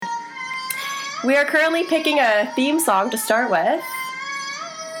We are currently picking a theme song to start with.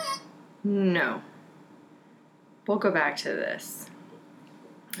 No. We'll go back to this.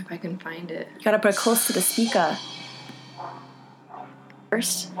 If I can find it. You gotta put it close to the speaker.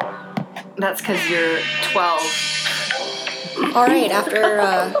 First. That's because you're 12. All right, after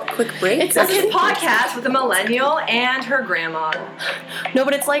a quick break. It's a podcast with a millennial and her grandma. No,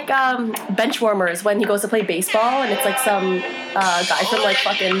 but it's like Benchwarmers when he goes to play baseball and it's like some guy from like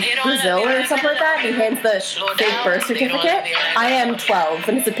fucking Brazil or something like that. And he hands the fake birth certificate. I am 12,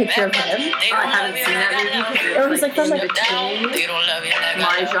 and it's a picture of him. I haven't seen that movie. Or it was like from like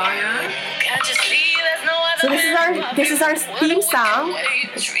my genre. So this is our theme song.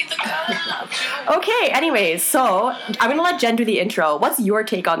 Okay, anyways, so I'm gonna let Jen do the intro. What's your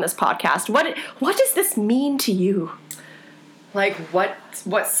take on this podcast? What does this mean to you? Like what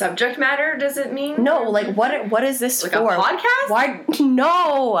subject matter does it mean? No, like what is this like for? A podcast? Why?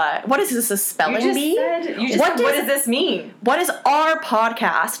 No. What is this? A spelling bee? What does this mean? What is our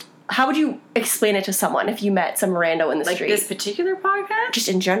podcast? How would you explain it to someone if you met some rando in the street? Like this particular podcast? Just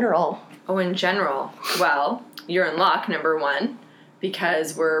in general. Oh, in general. Well, you're in luck, number one,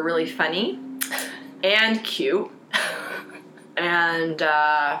 because we're really funny and cute. And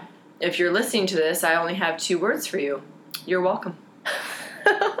if you're listening to this, I only have 2 words for you. You're welcome.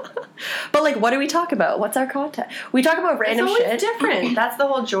 But, like, what do we talk about? What's our content? We talk about random shit. It's always different. That's the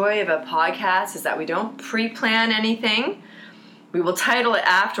whole joy of a podcast, is that we don't pre-plan anything. We will title it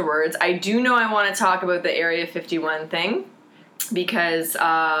afterwards. I do know I want to talk about the Area 51 thing, because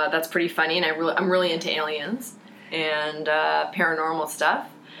that's pretty funny, and I'm really into aliens and paranormal stuff.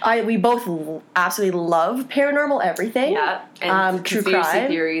 We both absolutely love paranormal everything. Yeah, and true conspiracy crime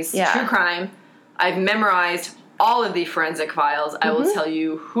theories. Yeah. True crime. I've memorized all of the forensic files. I will tell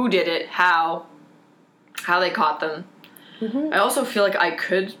you who did it, how they caught them. I also feel like I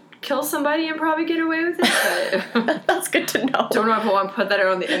could kill somebody and probably get away with it, but that's good to know. Don't know if I want to put that out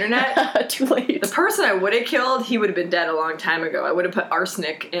on the internet. Too late. The person I would have killed, he would have been dead a long time ago. I would have put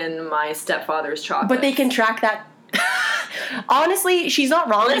arsenic in my stepfather's chocolate. But they can track that. Honestly, she's not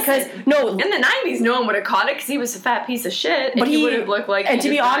wrong. Listen, because no, in the 90s, no one would have caught it because he was a fat piece of shit, but and he would have looked like and he to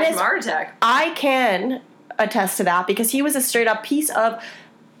be just died honest, from a heart attack. I can attest to that because he was a straight up piece of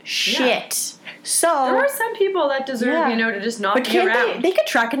shit. Yeah. So there are some people that deserve, to just not be around. They could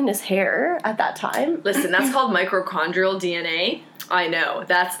track it in his hair at that time. Listen, that's called mitochondrial DNA. I know.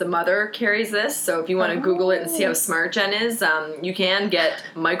 That's the mother carries this. So if you want to Google it and see how smart Jen is, you can get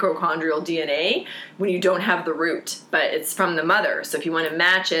mitochondrial DNA when you don't have the root. But it's from the mother. So if you want to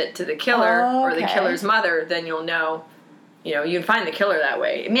match it to the killer or the killer's mother, then you'll know. You can find the killer that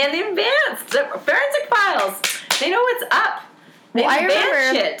way. Man, they advanced. Forensic files. They know what's up. They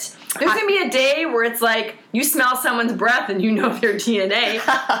advanced shit. There's going to be a day where it's like, you smell someone's breath and you know their DNA.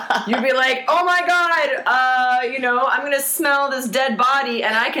 You'd be like, oh my God, I'm going to smell this dead body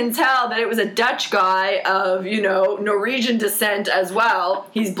and I can tell that it was a Dutch guy of, Norwegian descent as well.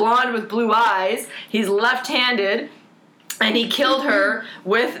 He's blonde with blue eyes. He's left-handed. And he killed her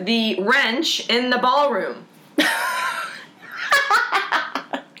with the wrench in the ballroom.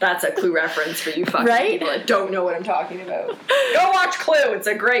 That's a Clue reference for you fucking people that don't know what I'm talking about. Go watch Clue. It's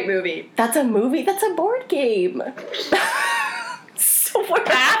a great movie. That's a movie? That's a board game. So we're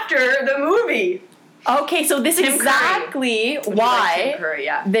after the movie. Okay, so this is exactly why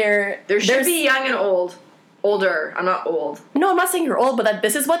there should be young and old. Older. I'm not old. No, I'm not saying you're old, but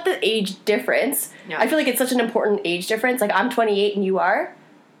this is what the age difference. Yeah. I feel like it's such an important age difference. Like, I'm 28 and you are?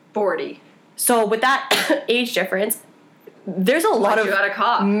 40. So with that age difference, there's a lot of you gotta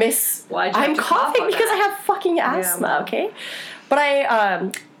cough? I'm coughing because I have fucking asthma, okay? But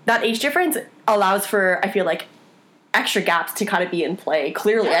that age difference allows for, I feel like, extra gaps to kind of be in play.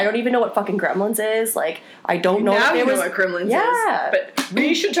 Clearly, I don't even know what fucking Gremlins is. Like, I don't know. Now you know what Gremlins is. But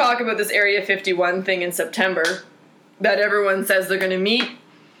we should talk about this Area 51 thing in September that everyone says they're going to meet.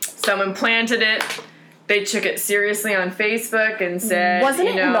 Someone planted it. They took it seriously on Facebook and said, wasn't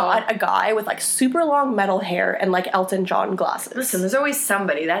it not a guy with, like, super long metal hair and, like, Elton John glasses? Listen, there's always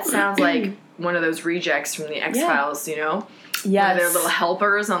somebody. That sounds like one of those rejects from the X-Files, Yes. One of their little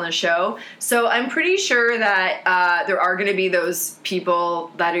helpers on the show. So I'm pretty sure that there are going to be those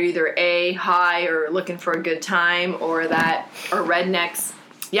people that are either A, high or looking for a good time, or that are rednecks.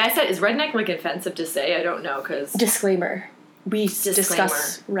 Yeah, I said, is redneck, like, offensive to say? I don't know, because... Disclaimer. We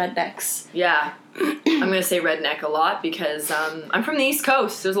discuss rednecks. Yeah. I'm going to say redneck a lot because I'm from the East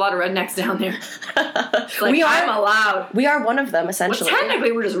Coast. There's a lot of rednecks down there. Like, I'm allowed. We are one of them, essentially. Well,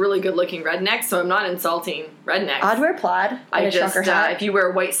 technically, we're just really good-looking rednecks, so I'm not insulting rednecks. I'd wear plaid. Trucker hat. If you wear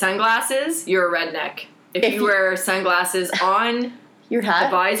white sunglasses, you're a redneck. If you wear sunglasses on Your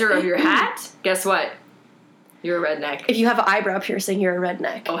hat? the visor of your hat, guess what? You're a redneck. If you have an eyebrow piercing, you're a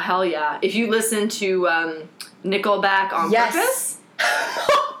redneck. Oh, hell yeah. If you listen to Nickelback on purpose.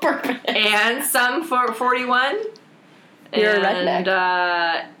 Purpose. And some 41. You're and, a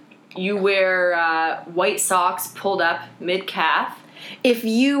redneck. You wear white socks pulled up mid-calf. If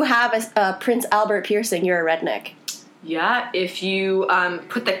you have a Prince Albert piercing, you're a redneck. Yeah, if you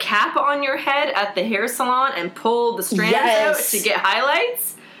put the cap on your head at the hair salon and pull the strands out to get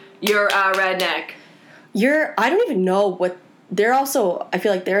highlights, you're a redneck. I don't even know what... They're also... I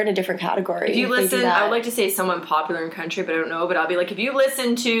feel like they're in a different category. If you listen... I would like to say someone popular in country, but I don't know. But I'll be like, if you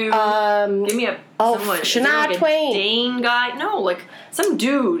listen to... give me a... someone. Shania Twain. A Dane guy? No, like some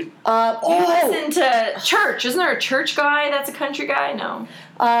dude. You listen to Church. Isn't there a Church guy that's a country guy? No.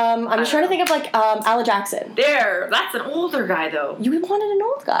 I'm just trying to think of, like, Alan Jackson. That's an older guy, though. You wanted an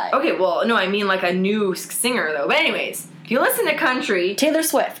old guy. Okay, well, no, I mean, like, a new singer, though. But anyways, if you listen to country... Taylor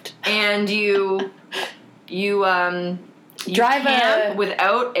Swift. And you drive camp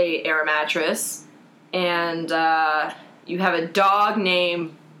without a air mattress, and you have a dog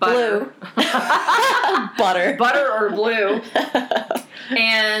named Butter. Blue. Butter or Blue.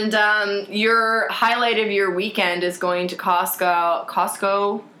 And your highlight of your weekend is going to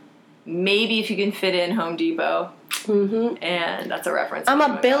Costco, maybe if you can fit in Home Depot. Mm-hmm. And that's a reference. I'm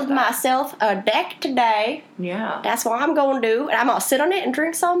going to build myself a deck today. Yeah. That's what I'm going to do. And I'm going to sit on it and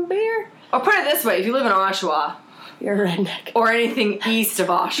drink some beer. Or put it this way, if you live in Oshawa... You're a redneck. Or anything east of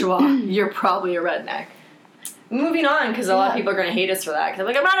Oshawa, you're probably a redneck. Moving on, because a lot of people are going to hate us for that. Because they're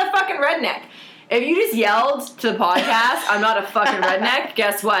like, I'm not a fucking redneck. If you just yelled to the podcast, I'm not a fucking redneck,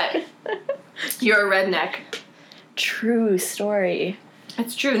 guess what? You're a redneck. True story.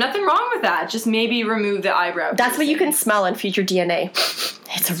 It's true. Nothing wrong with that. Just maybe remove the eyebrow. That's what you can smell in future DNA.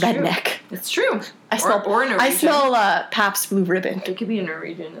 It's a redneck. True. It's true. I smell Norwegian. I smell Pabst Blue Ribbon. It could be a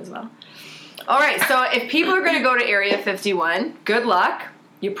Norwegian as well. All right, so if people are going to go to Area 51, good luck.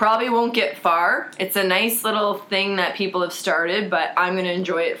 You probably won't get far. It's a nice little thing that people have started, but I'm going to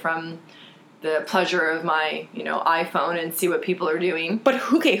enjoy it from the pleasure of my, iPhone and see what people are doing. But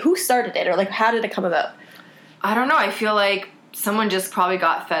who started it, or like how did it come about? I don't know. I feel like someone just probably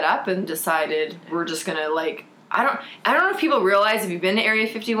got fed up and decided we're just going to like. I don't know if people realize if you've been to Area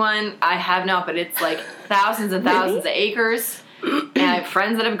 51. I have not, but it's like thousands and thousands of acres. And I have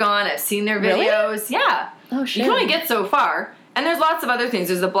friends that have gone. I've seen their videos. Really? Yeah. Oh, shit. You can only get so far. And there's lots of other things.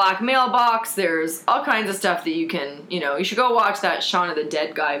 There's a black mailbox. There's all kinds of stuff that you can, you should go watch that Shaun of the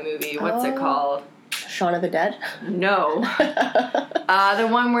Dead guy movie. What's it called? Shaun of the Dead? No. The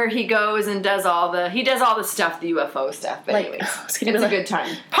one where he goes and does all the stuff, the UFO stuff. But anyways, it's a good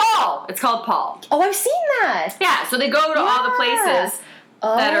time. Paul! It's called Paul. Oh, I've seen that. Yeah, so they go to all the places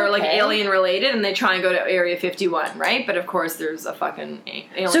that are like alien related, and they try and go to Area 51, right? But of course, there's a fucking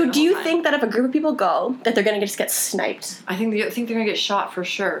alien. So, do you think that if a group of people go, that they're gonna just get sniped? I think they're gonna get shot for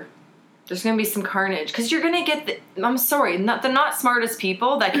sure. There's gonna be some carnage because you're gonna get. I'm sorry, the not smartest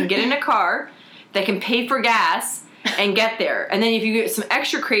people that can get in a car, that can pay for gas and get there, and then if you get some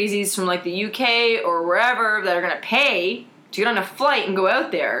extra crazies from like the UK or wherever that are gonna pay to get on a flight and go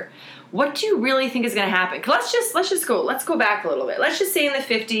out there. What do you really think is going to happen? Let's go back a little bit. Let's just say in the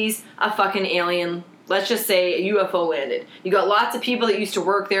 50s, a fucking alien, let's just say a UFO landed. You got lots of people that used to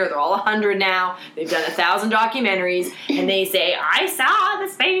work there. They're all 100 now. They've done 1,000 documentaries. And they say, I saw the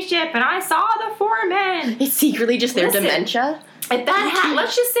spaceship and I saw the 4 men. It's secretly just their dementia. If that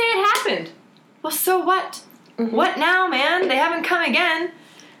let's just say it happened. Well, so what? Mm-hmm. What now, man? They haven't come again.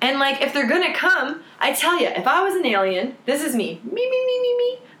 And like, if they're going to come, I tell you, if I was an alien, this is me. Me.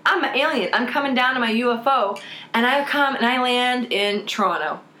 I'm an alien. I'm coming down to my UFO, and I come and I land in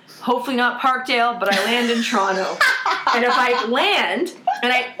Toronto. Hopefully not Parkdale, but I land in Toronto. And if I land,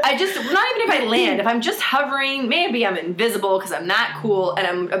 and I just, not even if I land, if I'm just hovering, maybe I'm invisible because I'm that cool, and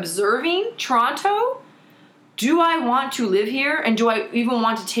I'm observing Toronto, do I want to live here? And do I even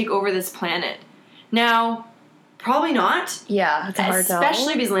want to take over this planet? Now, probably not. Yeah, it's hard to know.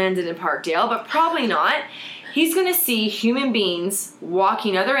 Especially if he's landed in Parkdale, but probably not. He's going to see human beings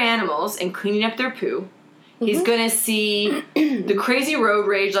walking other animals and cleaning up their poo. Mm-hmm. He's going to see the crazy road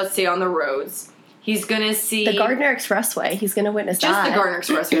rage, let's say, on the roads. He's going to see... the Gardiner Expressway. He's going to witness just that. Just the Gardiner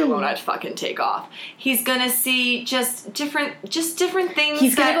Expressway alone, I'd fucking take off. He's going to see just different things.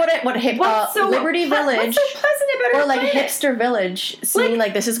 He's going to go to Liberty Village. What's so pleasant about or like Hipster Village, seeing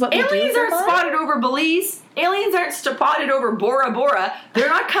like this is what we do. Aliens aren't spotted over Belize. Aliens aren't spotted over Bora Bora. They're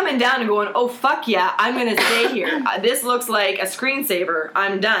not coming down and going, oh, fuck yeah, I'm going to stay here. This looks like a screensaver.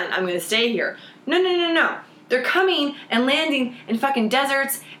 I'm done. I'm going to stay here. No. They're coming and landing in fucking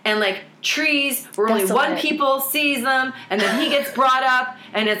deserts and like trees where only one people sees them, and then he gets brought up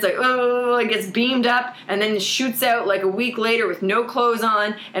and it's like, oh, it gets beamed up and then shoots out like a week later with no clothes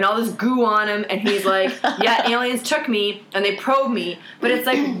on and all this goo on him, and he's like, yeah, aliens took me and they probed me. But it's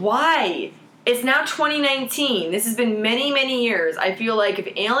like, why? It's now 2019. This has been many, many years. I feel like if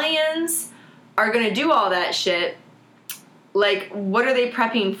aliens are gonna do all that shit, like, what are they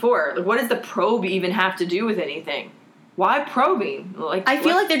prepping for? Like, what does the probe even have to do with anything? Why probing? Like, I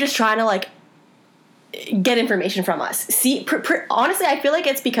feel like they're just trying to, like, get information from us. See, honestly, I feel like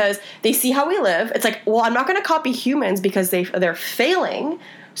it's because they see how we live. It's like, well, I'm not going to copy humans because they're failing.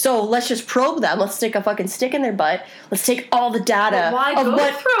 So let's just probe them. Let's stick a fucking stick in their butt. Let's take all the data. But why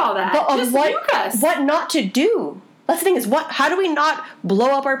go through all that? Just nuke us. What not to do. That's the thing is, how do we not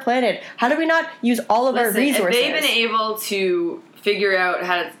blow up our planet? How do we not use all of our resources? If they've been able to figure out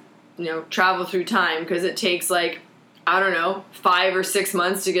how to, travel through time, because it takes like, I don't know, 5 or 6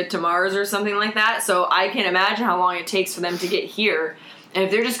 months to get to Mars or something like that. So I can't imagine how long it takes for them to get here. And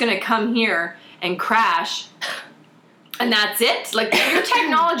if they're just going to come here and crash, and that's it, like, your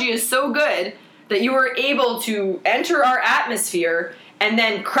technology is so good that you were able to enter our atmosphere and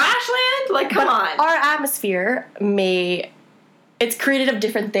then crash land? Like, come on. Our atmosphere it's created of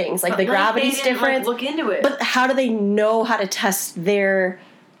different things. Like, the gravity's different. Look into it. But how do they know how to test their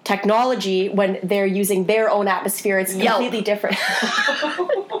technology when they're using their own atmosphere? It's completely different.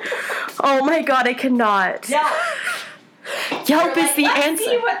 Oh my god, I cannot. Yelp is the answer. Let's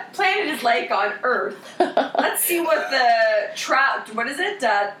see what planet is like on Earth. Let's see what the travel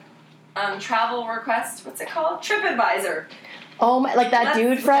request, what's it called? TripAdvisor. Oh my, like that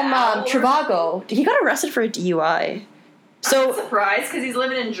dude from Trivago. He got arrested for a DUI. So, I'm surprised because he's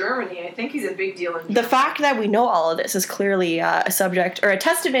living in Germany. I think he's a big deal in Germany. The fact that we know all of this is clearly a subject or a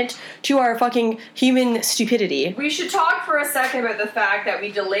testament to our fucking human stupidity. We should talk for a second about the fact that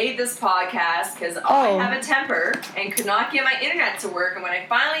we delayed this podcast because I have a temper and could not get my internet to work. And when I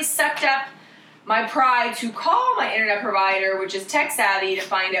finally sucked up my pride to call my internet provider, which is TechSavvy, to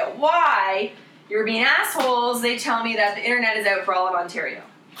find out why you're being assholes, they tell me that the internet is out for all of Ontario.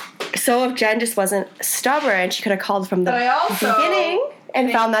 So if Jen just wasn't stubborn, she could have called from the beginning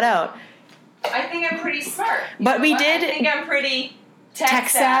and found that out. I think I'm pretty smart. But we did. I think I'm pretty tech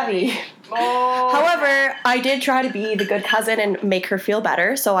savvy. Oh. However, I did try to be the good cousin and make her feel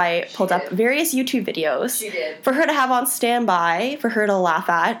better, so I pulled up various YouTube videos for her to have on standby, for her to laugh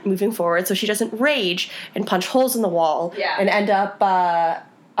at moving forward, so she doesn't rage and punch holes in the wall and end up,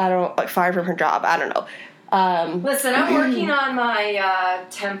 fired from her job. I don't know. Listen, I'm working on my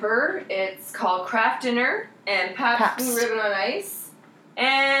temper. It's called Kraft Dinner and Pabst Blue Ribbon on Ice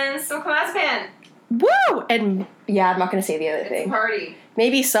and Clonazepam. Woo! And I'm not going to say the other thing. It's a party.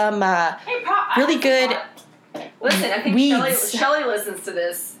 Maybe some really good. Listen, I think Shelly listens to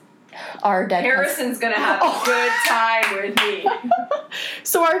this. Our dead Harrison's going to have a good time with me.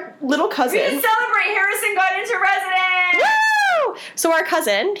 So our little cousin. We can celebrate Harrison got into residence! Woo! So our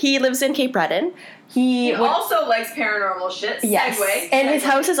cousin, he lives in Cape Breton. He also likes paranormal shit. Yes. Segway. And his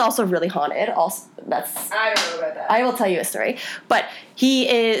house is also really haunted. I don't know about that. I will tell you a story. But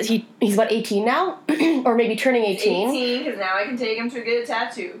he's what, 18 now? Or maybe turning 18. 18, because now I can take him to get a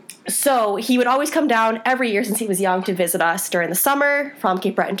tattoo. So he would always come down every year since he was young to visit us during the summer from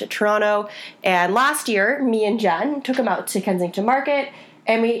Cape Breton to Toronto. And last year, me and Jen took him out to Kensington Market.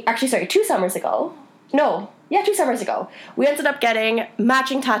 And 2 summers ago. No. Yeah, 2 summers ago. We ended up getting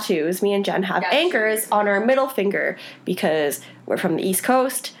matching tattoos. Me and Jen have anchors on our middle finger because we're from the East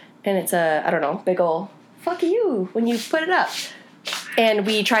Coast and it's big ol' fuck you when you put it up. And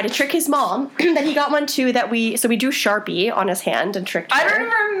we tried to trick his mom that he got one too so we drew Sharpie on his hand and tricked her. I don't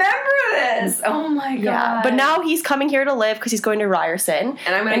remember this. Oh my god. Yeah, but now he's coming here to live because he's going to Ryerson.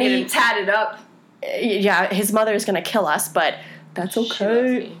 And I'm going to get him tatted up. Yeah, his mother is going to kill us, but that's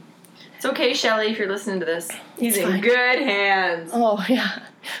okay. It's okay, Shelly, if you're listening to this. He's in good hands. Oh, yeah.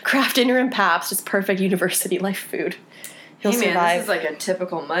 Kraft Dinner and Pabst is perfect university life food. He'll survive. This is like a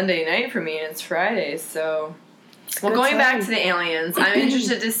typical Monday night for me, and it's Friday, so... Well, going back to the aliens, I'm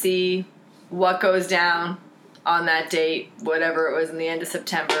interested to see what goes down on that date, whatever it was in the end of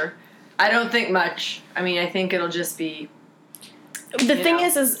September. I don't think much. I mean, I think it'll just be... The thing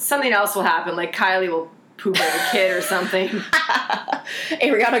is something else will happen, like Kylie will poop like a kid or something.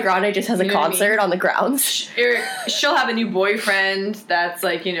 Ariana Grande just has a concert on the grounds. She'll have a new boyfriend that's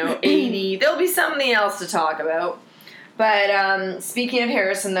 80. There'll be something else to talk about. But speaking of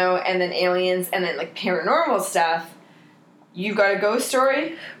Harrison, though, and then aliens, and then paranormal stuff, you've got a ghost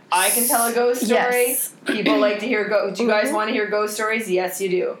story. I can tell a ghost story. Yes. People like to hear ghosts. Do you guys want to hear ghost stories? Yes, you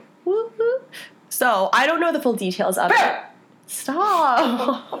do. Woo-hoo. So I don't know the full details of it.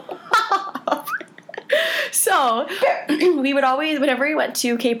 Stop. So we would always, whenever we went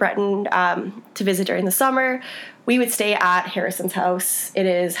to Cape Breton to visit during the summer, we would stay at Harrison's house. It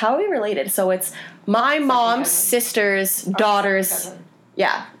is, how are we related? So it's my mom's sister's daughter's,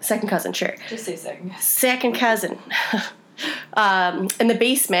 second cousin, sure. Just say second. Second cousin. In the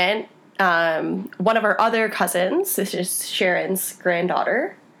basement, one of our other cousins, this is Sharon's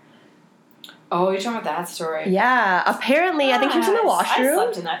granddaughter. Oh, you're talking about that story? Yeah, apparently, I think she was in the washroom. I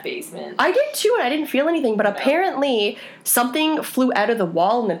slept in that basement. I did too, and I didn't feel anything, but apparently something flew out of the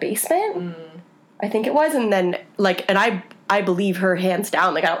wall in the basement. I think it was, and then, like, and I believe her hands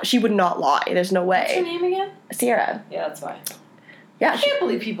down. Like, she would not lie. There's no way. What's her name again? Sierra. Yeah, that's why. Yeah. I can't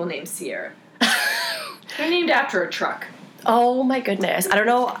believe people named Sierra. They're named after a truck. Oh my goodness. I don't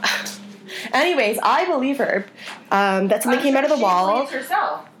know. Anyways, I believe her. That something came out of the wall. She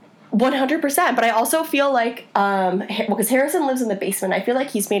herself. 100%. But I also feel like, because Harrison lives in the basement, I feel like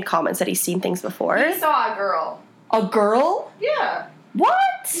he's made comments that he's seen things before. He saw a girl. A girl? Yeah. What?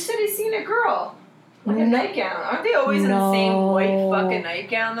 He said he's seen a girl. Like a nightgown. Aren't they always in the same white fucking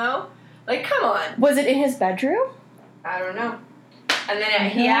nightgown, though? Like, come on. Was it in his bedroom? I don't know. And then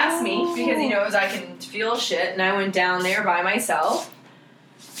he asked me, because he knows I can feel shit, and I went down there by myself.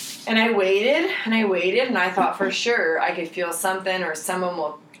 And I waited, and I thought for sure I could feel something, or someone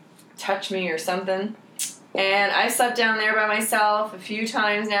will touch me or something. And I slept down there by myself a few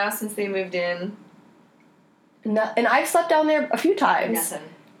times now since they moved in. And I've slept down there a few times. Nothing.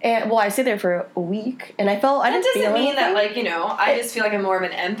 And, well, I stayed there for a week, and I didn't feel anything. That doesn't mean that, like, you know, I just feel like I'm more of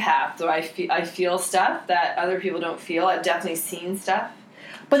an empath, so I feel stuff that other people don't feel. I've definitely seen stuff.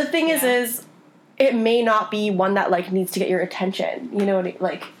 But the thing is it may not be one that, like, needs to get your attention. You know,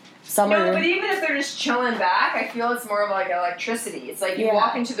 like, some No, but even if they're just chilling back, I feel it's more of, like, electricity. It's like you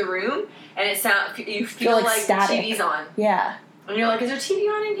walk into the room, and you feel like the TV's on. Yeah. And you're like, is there TV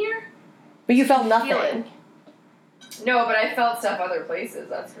on in here? But you felt nothing. No, but I felt stuff other places,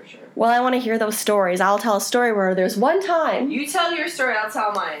 that's for sure. Well, I want to hear those stories. I'll tell a story where there's one time. You tell your story, I'll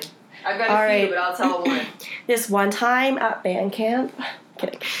tell mine. I've got a few, but I'll tell one. This one time at band camp.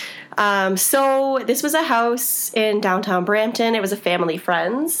 Kidding. So this was a house in downtown Brampton. It was a family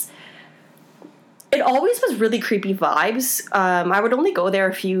friends. It always was really creepy vibes. I would only go there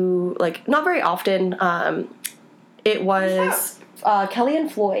a few, like, not very often. It was Kelly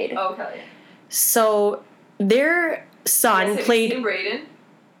and Floyd. Oh, Kelly. So their son played. Brayden.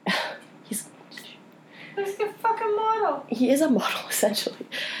 He's a fucking model. He is a model, essentially.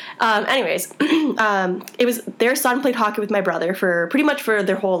 Anyways, it was their son played hockey with my brother for pretty much for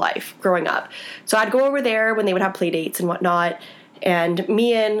their whole life growing up. So I'd go over there when they would have play dates and whatnot, and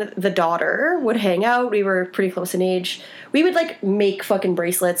me and the daughter would hang out. We were pretty close in age. We would, like, make fucking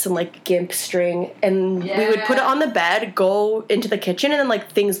bracelets and, like, gimp string, and we would put it on the bed, go into the kitchen, and then,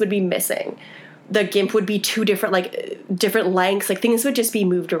 like, things would be missing. The gimp would be two different, like, different lengths. Like, things would just be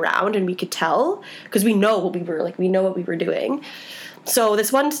moved around, and we could tell because we know what we were doing. So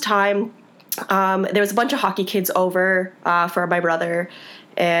this one time, there was a bunch of hockey kids over for my brother,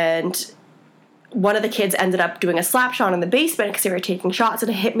 and one of the kids ended up doing a slap shot in the basement because they were taking shots,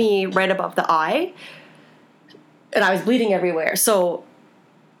 and it hit me right above the eye, and I was bleeding everywhere. So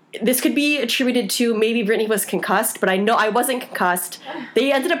this could be attributed to maybe Brittany was concussed, but I know I wasn't concussed.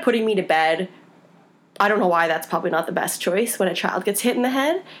 They ended up putting me to bed. I don't know why that's probably not the best choice when a child gets hit in the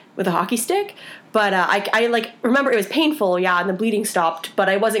head with a hockey stick. But I like, remember it was painful, and the bleeding stopped, but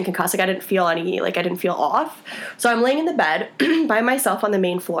I wasn't concussed. Like, I didn't feel I didn't feel off. So I'm laying in the bed by myself on the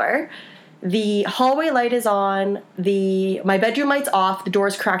main floor. The hallway light is on. My bedroom light's off. The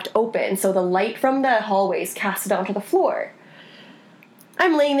door's cracked open. So the light from the hallway is casted onto the floor.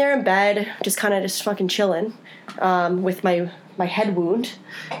 I'm laying there in bed, just fucking chilling with my head wound,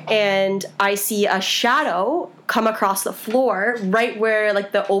 and I see a shadow come across the floor right where,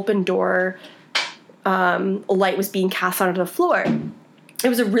 like, the open door light was being cast onto the floor. It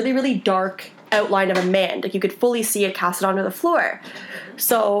was a really, really dark outline of a man. Like, you could fully see it casted onto the floor.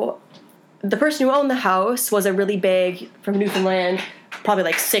 So the person who owned the house was a really big, from Newfoundland, probably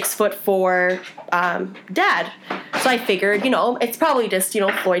like 6'4", dad. So I figured, it's probably just,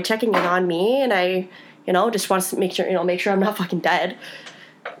 Floyd checking in on me, and I, just wants to make sure I'm not fucking dead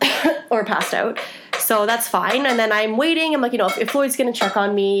or passed out. So that's fine. And then I'm waiting. I'm like, if Floyd's going to check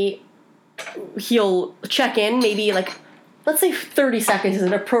on me, he'll check in maybe, like, let's say 30 seconds is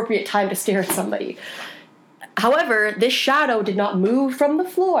an appropriate time to stare at somebody. However, this shadow did not move from the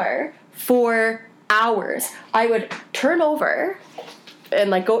floor for hours. I would turn over and,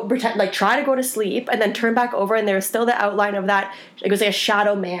 like, go pretend, like, try to go to sleep, and then turn back over, and there was still the outline of that. It was like a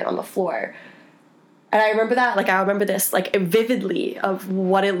shadow man on the floor And I remember that, like, I remember this, like, vividly of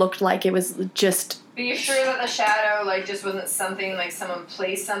what it looked like. It was just... But you're sure that the shadow, like, just wasn't something, like, someone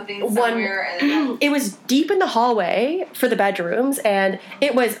placed something somewhere and then... It was deep in the hallway for the bedrooms, and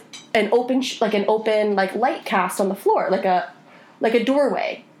it was an open, light cast on the floor, like a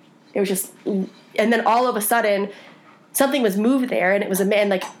doorway. It was just... And then all of a sudden, something was moved there, and it was a man,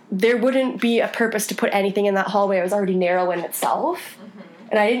 like, there wouldn't be a purpose to put anything in that hallway. It was already narrow in itself.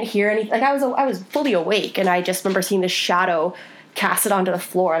 And I didn't hear anything. Like, I was fully awake, and I just remember seeing this shadow cast it onto the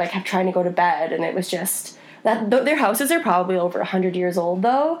floor, and I kept trying to go to bed, and it was just... Their houses are probably over 100 years old,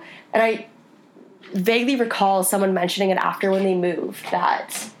 though, and I vaguely recall someone mentioning it after when they moved,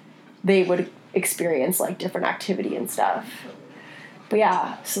 that they would experience, like, different activity and stuff. But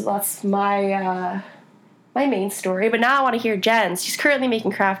yeah, so that's my main story. But now I want to hear Jen's. She's currently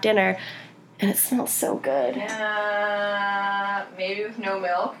making craft dinner, and it smells so good. Maybe with no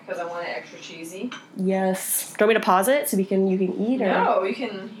milk, because I want it extra cheesy. Yes. Do you want me to pause it so you can eat? Or? No, you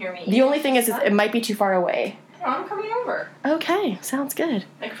can hear me eat. The only thing is it might be too far away. No, I'm coming over. Okay, sounds good.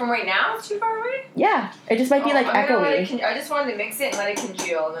 Like, from right now, it's too far away? Yeah, it just might be, like, echoey. I just wanted to mix it and let it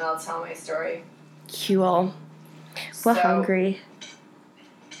congeal, and then I'll tell my story. Cool. We're hungry.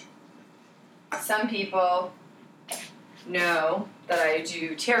 Some people know that I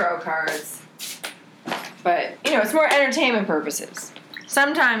do tarot cards, but, you know, it's more entertainment purposes.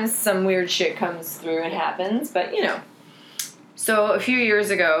 Sometimes some weird shit comes through and happens, but, you know. So, a few years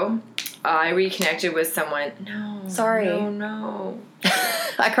ago, I reconnected with someone. No. Sorry. No.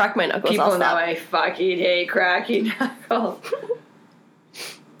 I cracked my knuckles. People know I fucking hate cracking knuckles.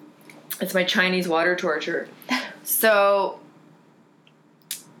 It's my Chinese water torture. So,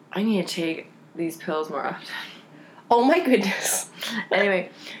 I need to take these pills more often. Oh my goodness. Anyway,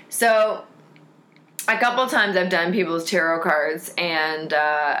 so a couple times I've done people's tarot cards, and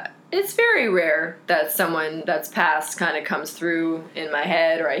it's very rare that someone that's passed kind of comes through in my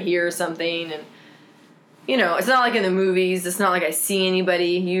head, or I hear something, and, you know, it's not like in the movies. It's not like I see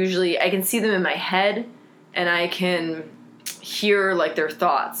anybody. Usually I can see them in my head, and I can hear, like, their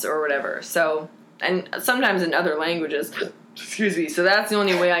thoughts or whatever. So, and sometimes in other languages. Excuse me. So that's the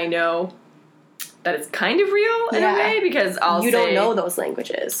only way I know that it's kind of real in a way, because you don't know those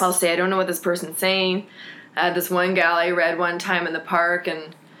languages. I'll say, I don't know what this person's saying. I had this one gal I read one time in the park,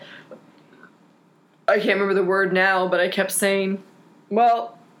 and I can't remember the word now, but I kept saying,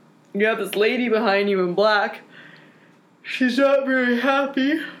 well, you have this lady behind you in black. She's not very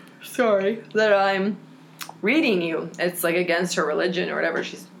happy. Sorry. That I'm reading you. It's, like, against her religion or whatever.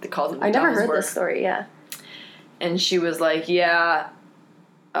 They call it the I never devil's heard work. this story, yeah. And she was like, yeah,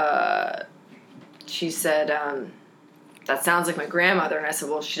 she said, that sounds like my grandmother. And I said,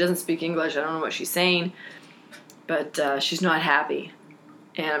 well, she doesn't speak English. I don't know what she's saying. But she's not happy.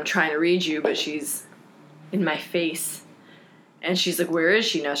 And I'm trying to read you, but she's in my face. And she's like, where is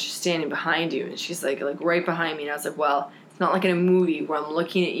she? Now she's standing behind you. And she's like right behind me. And I was like, well, it's not like in a movie where I'm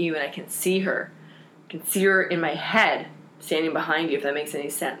looking at you and I can see her. I can see her in my head standing behind you, if that makes any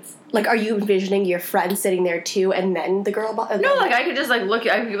sense. Like, are you envisioning your friend sitting there too, and then the girl? No, like, I could just, like,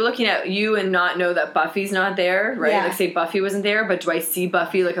 I could be looking at you and not know that Buffy's not there, right? Yeah. Like, say Buffy wasn't there, but do I see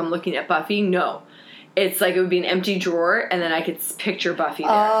Buffy like I'm looking at Buffy? No. It's like it would be an empty drawer, and then I could picture Buffy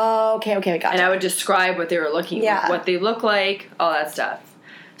there. Oh, okay, gotcha. And I would describe what they were looking, what they look like, all that stuff.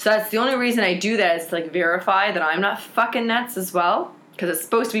 So that's the only reason I do that, is to, like, verify that I'm not fucking nuts as well, because it's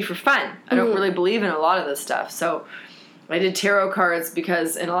supposed to be for fun. I don't really believe in a lot of this stuff, so I did tarot cards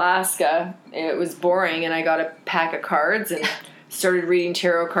because in Alaska it was boring, and I got a pack of cards and started reading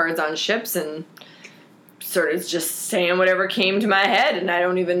tarot cards on ships and started just saying whatever came to my head, and I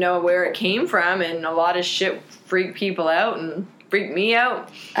don't even know where it came from, and a lot of shit freaked people out and freaked me out.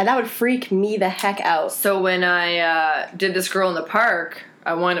 And that would freak me the heck out. So when I did this girl in the park,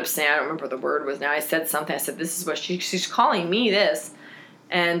 I wound up saying, I don't remember what the word was now, I said something, I said, this is what she's calling me this.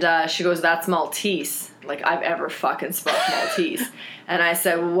 And she goes, that's Maltese. Like, I've ever fucking spoke Maltese. And I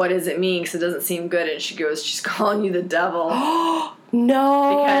said, well, what does it mean? Because it doesn't seem good. And she goes, she's calling you the devil.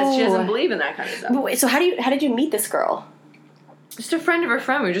 No. Because she doesn't believe in that kind of stuff. But wait, so how did you meet this girl? Just a friend of her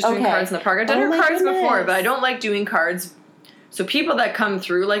friend. We were just doing cards in the park. I've done her cards before, but I don't like doing cards. So people that come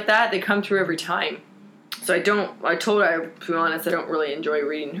through like that, they come through every time. So I told her, to be honest, I don't really enjoy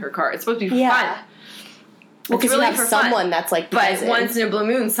reading her cards. It's supposed to be fun. Well, because really you have someone that's like present. But once in a blue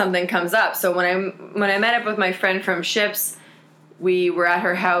moon, something comes up. So when I met up with my friend from Ships, we were at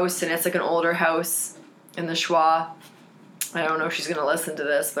her house, and it's like an older house in the Schwa. I don't know if she's going to listen to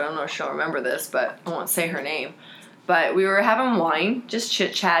this, but I don't know if she'll remember this, but I won't say her name. But we were having wine, just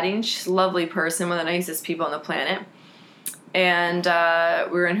chit-chatting. She's a lovely person, one of the nicest people on the planet. and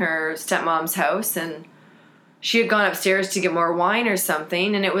we were in her stepmom's house, and she had gone upstairs to get more wine or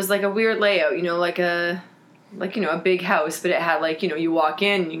something, and it was like a weird layout, like a big house, but it had like, you walk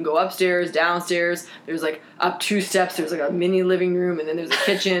in, you can go upstairs, downstairs, there's like up 2 steps, there's like a mini living room, and then there's a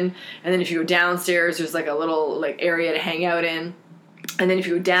kitchen, and then if you go downstairs, there's like a little like area to hang out in, and then if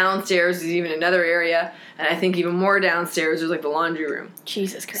you go downstairs, there's even another area, and I think even more downstairs, there's like the laundry room.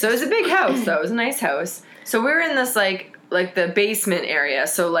 Jesus Christ. So it was a big house, though. It was a nice house. So we were in this like the basement area,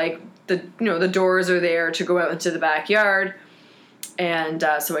 so like the doors are there to go out into the backyard, and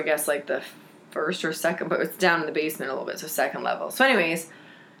so I guess like the first or second, but it's down in the basement a little bit, so second level. So anyways,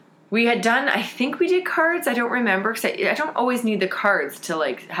 we had done, I think we did cards, I don't remember, because I don't always need the cards to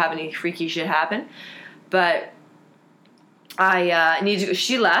like have any freaky shit happen, but I needed to go,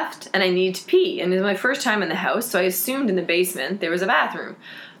 she left, and I needed to pee, and it was my first time in the house, so I assumed in the basement there was a bathroom.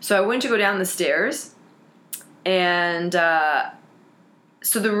 So I went to go down the stairs, and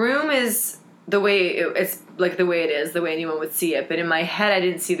so the room is the way, it's like the way it is, the way anyone would see it, but in my head I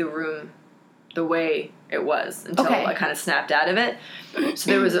didn't see the room the way it was until I kind of snapped out of it.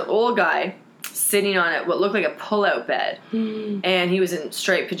 So there was an old guy sitting on it, what looked like a pull-out bed, and he was in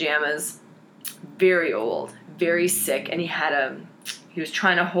striped pajamas, very old, very sick, and he was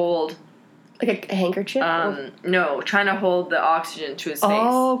trying to hold like a handkerchief? No, trying to hold the oxygen to his face.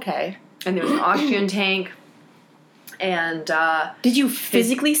 Oh, okay. And there was an oxygen tank, and did you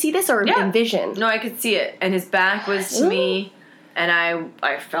physically see this or envision? No, I could see it, and his back was to me, and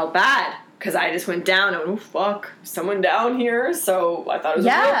I felt bad. Because I just went down and, oh, fuck, someone down here. So I thought it was a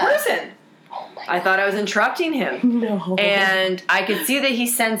real person. Oh my God. I thought I was interrupting him. No. And I could see that he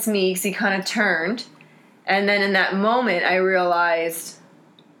sensed me because he kind of turned. And then in that moment, I realized,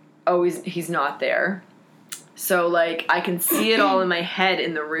 oh, he's not there. So, like, I can see it all in my head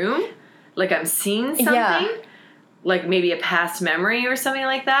in the room. Like, I'm seeing something. Yeah. Like, maybe a past memory or something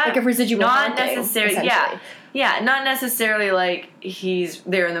like that. Like a residual haunting, not necessarily, yeah. Yeah, not necessarily like he's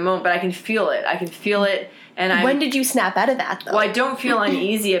there in the moment, but I can feel it. And when did you snap out of that, though? Well, I don't feel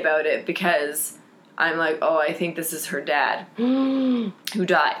uneasy about it because I'm like, oh, I think this is her dad who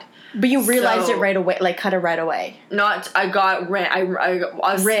died. But you realized it right away, like kind of right away. I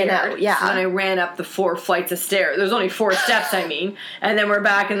was ran scared. out, yeah. So then I ran up the 4 flights of stairs. There's only 4 steps, I mean, and then we're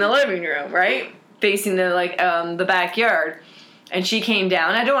back in the living room, right, facing the backyard. And she came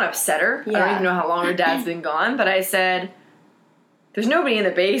down. I don't want to upset her. Yeah. I don't even know how long her dad's been gone. But I said, there's nobody in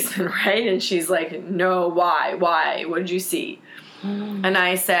the basement, right? And she's like, no, why? Why? What did you see? And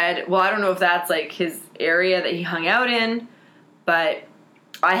I said, well, I don't know if that's like his area that he hung out in. But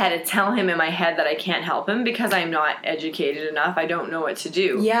I had to tell him in my head that I can't help him because I'm not educated enough. I don't know what to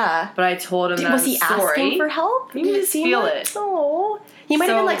do. Yeah. But I told him that was he asking for help? You can just feel it. Oh. He might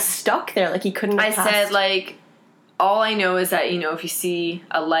have been like stuck there. Like he couldn't have passed. I said like, all I know is that, if you see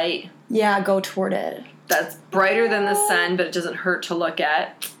a light... Yeah, go toward it. That's brighter than the sun, but it doesn't hurt to look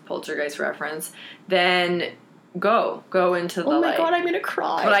at. Poltergeist reference. Then go into the light. Oh my God, I'm going to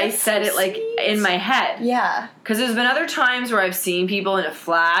cry. But I said it like in my head. Yeah. Because there's been other times where I've seen people in a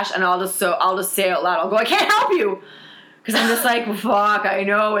flash, and I'll just say out loud, I'll go, I can't help you! Because I'm just like, fuck, I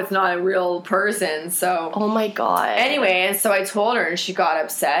know it's not a real person, so... Oh my God. Anyway, and so I told her, and she got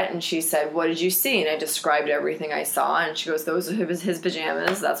upset, and she said, what did you see? And I described everything I saw, and she goes, those are his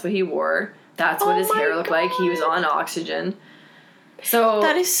pajamas, that's what he wore, that's what his hair looked like, he was on oxygen. So,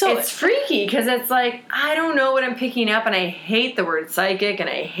 that is so... It's freaky, because it's like, I don't know what I'm picking up, and I hate the word psychic, and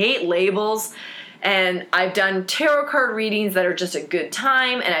I hate labels. And I've done tarot card readings that are just a good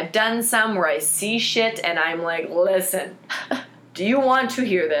time, and I've done some where I see shit and I'm like, listen, do you want to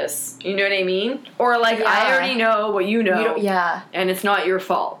hear this? You know what I mean? Or like, I already know what you know. And it's not your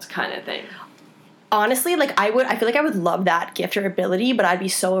fault kind of thing. Honestly, like I feel like I would love that gift or ability, but I'd be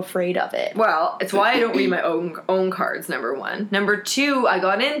so afraid of it. Well, it's why I don't read my own cards, number 1. Number 2, I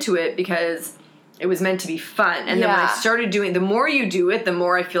got into it because it was meant to be fun. And then when I started doing, the more you do it, the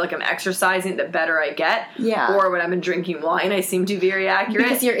more I feel like I'm exercising, the better I get. Yeah. Or when I've been drinking wine, I seem to be very accurate.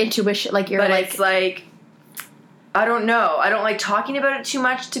 Because your intuition, like you're but like... it's like, I don't know. I don't like talking about it too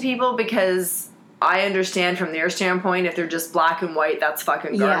much to people because I understand from their standpoint, if they're just black and white, that's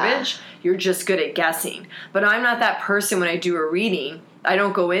fucking garbage. Yeah. You're just good at guessing. But I'm not that person when I do a reading. I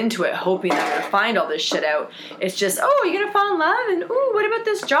don't go into it hoping that I'm going to find all this shit out. It's just, oh, you're going to fall in love? And, ooh, what about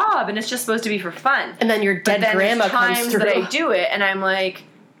this job? And it's just supposed to be for fun. And then your dead grandma comes through. That I do it, and I'm like,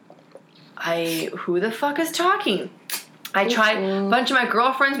 who the fuck is talking? I tried, a bunch of my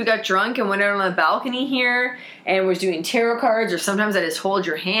girlfriends, we got drunk and went out on the balcony here and was doing tarot cards, or sometimes I just hold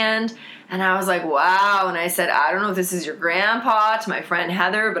your hand. And I was like, wow. And I said, I don't know if this is your grandpa, to my friend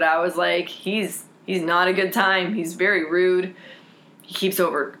Heather, but I was like, he's He's not a good time. He's very rude. He keeps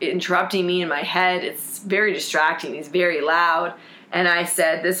interrupting me in my head. It's very distracting. He's very loud. And I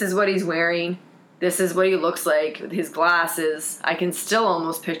said, this is what he's wearing. This is what he looks like with his glasses. I can still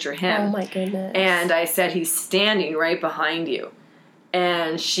almost picture him. Oh my goodness. And I said, he's standing right behind you.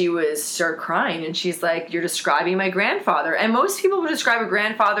 And she started crying, and she's like, you're describing my grandfather. And most people would describe a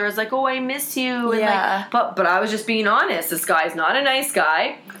grandfather as like, oh, I miss you. And yeah. But I was just being honest. This guy's not a nice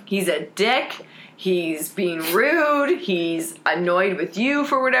guy. He's a dick. He's being rude. He's annoyed with you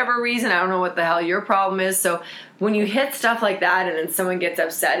for whatever reason. I don't know what the hell your problem is. So when you hit stuff like that and then someone gets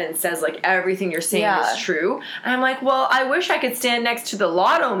upset and says like everything you're saying is true, and I'm like, well, I wish I could stand next to the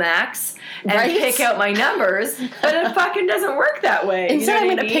Lotto Max and pick out my numbers, but it fucking doesn't work that way. Instead, you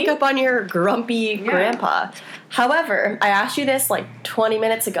know I'm going to pick up on your grumpy grandpa. However, I asked you this like 20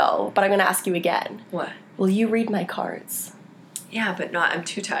 minutes ago, but I'm going to ask you again. What? Will you read my cards? Yeah, but I'm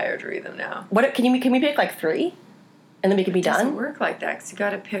too tired to read them now. What can we pick like 3? And then we can be done? It doesn't work like that, because you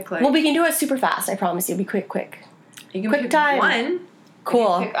got to pick like... Well, we can do it super fast, I promise you. It'll be quick. You can quick pick time. 1.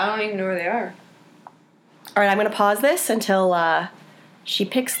 Cool. I don't even know where they are. All right, I'm going to pause this until she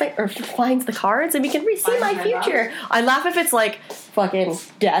picks or finds the cards, and we can see my future. I laugh if it's like fucking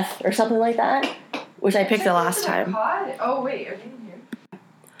death or something like that, which I picked the last time. Oh, wait, are they in here?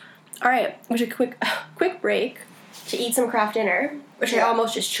 All right, which a quick break to eat some Kraft dinner, which I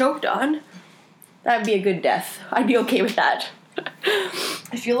almost just choked on. That'd be a good death. I'd be okay with that.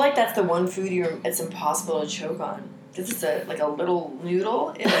 I feel like that's the one food it's impossible to choke on. This is a little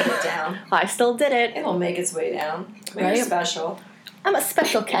noodle. It'll get down. I still did it. It'll make its way down. You're special. I'm a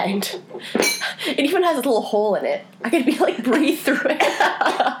special kind. It even has a little hole in it. I could breathe through it.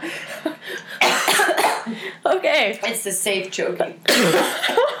 Okay. It's the safe choking.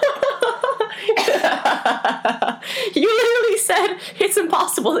 You literally said it's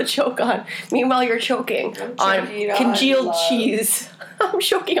impossible to choke on. Meanwhile, you're choking on congealed cheese. I'm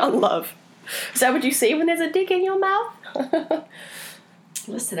choking on love. Is that what you say when there's a dick in your mouth?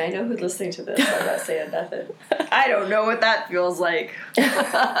 Listen, I know who's listening to this. I'm not saying nothing. I don't know what that feels like.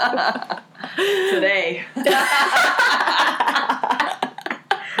 Today.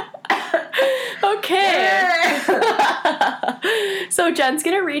 Okay. So Jen's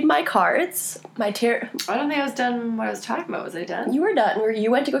gonna read my cards. I don't think I was done what I was talking about. Was I done? You were done.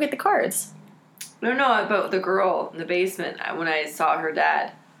 You went to go get the cards. No, about the girl in the basement when I saw her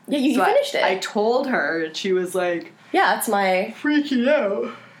dad. Yeah, you finished it. I told her, and she was like... Yeah, it's my... Freaking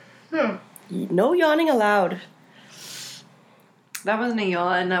out. Yeah. No yawning allowed. That wasn't a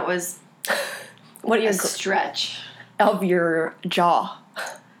yawn. That was... What are you... A stretch. Of your jaw.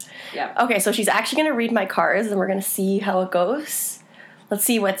 Yeah. Okay, so she's actually going to read my cards, and we're going to see how it goes. Let's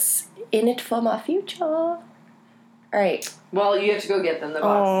see what's in it for my future. All right. Well, you have to go get them. The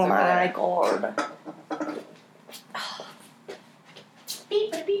boxes oh my god.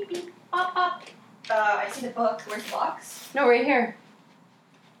 Beep, beep, beep. Up. I see the book. Where's the box? No, right here.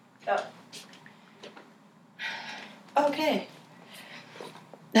 Oh. Okay.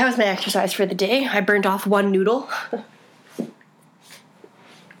 That was my exercise for the day. I burned off 1 noodle.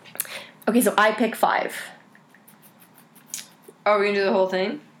 Okay, so I pick 5. Are we going to do the whole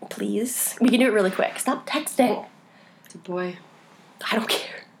thing? Please. We can do it really quick. Stop texting. Good boy. I don't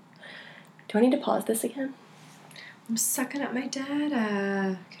care. Do I need to pause this again? I'm sucking up my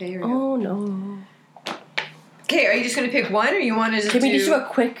data. Okay, here we go. Oh, no. Okay, are you just going to pick 1, or you want to just Can we just do a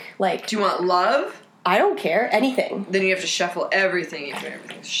quick, Do you want love? I don't care. Anything. Then you have to shuffle everything.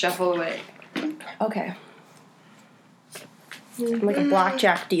 Shuffle away. Okay. I'm like a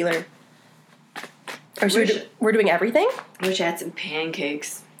blackjack dealer. Or so we're doing everything? I wish I had some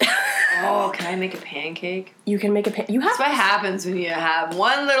pancakes. Oh, can I make a pancake? You can make a pancake. That's what happens when you have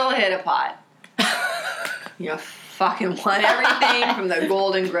one little hit of pot. You fucking want everything from the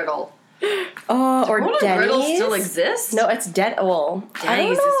Golden Griddle. Oh, or Golden Denny's. Griddle still exists? No, it's Well,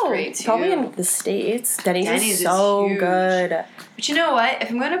 Denny's I don't know. is great too. Probably in the States. Denny's is so huge. good. But you know what?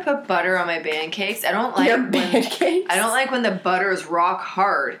 If I'm going to put butter on my pancakes, I don't like pancakes? I don't like when the butter is rock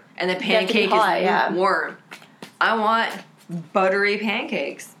hard and the pancake is lukewarm. I want buttery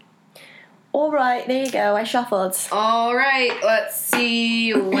pancakes. All right, there you go. I shuffled. All right, let's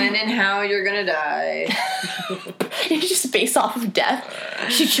see when and how you're gonna die. It's just based off of death.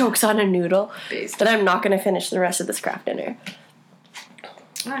 She chokes on a noodle. But I'm not gonna finish the rest of this Kraft dinner.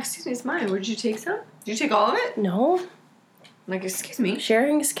 Oh, excuse me, it's mine. Did you take some? Did you take all of it? No. Like, excuse me.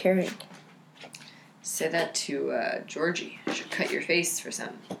 Sharing is caring. Say that to Georgie. I should cut your face for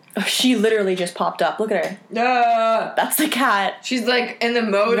some. Oh, she literally just popped up. Look at her. That's the cat. She's like in the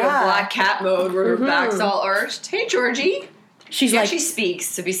mode of black cat mode where her back's all arched. Hey, Georgie. She's She like, actually speaks.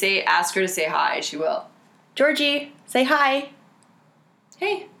 So if you ask her to say hi, she will. Georgie, say hi.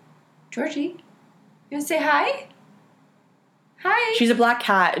 Hey, Georgie, you want to say hi? Hi. She's a black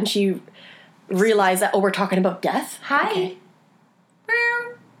cat, and she realized that, we're talking about death? Hi. Okay.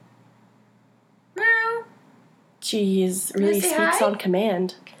 Meow. Meow. She really say speaks hi? on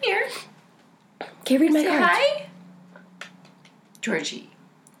command. Come here. Okay, read my Say card. hi. Georgie,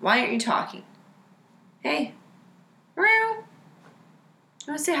 why aren't you talking? Hey. Meow. You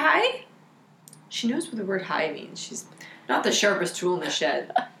want to say hi? She knows what the word hi means. She's not the sharpest tool in the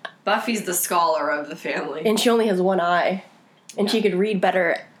shed. Buffy's the scholar of the family. And she only has one eye. And she could read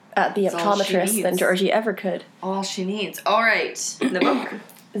better at the That's all she optometrist than needs. Georgie ever could. All she needs. All right. The book.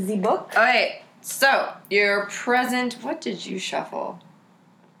 The book? All right. So, your present. What did you shuffle?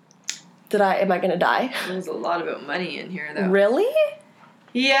 Am I gonna die? There's a lot about money in here, though. Really?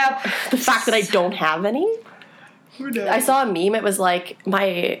 Yep. The fact that I don't have any? Who knows? I saw a meme, it was like,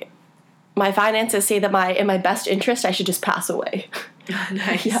 my finances say that in my best interest, I should just pass away.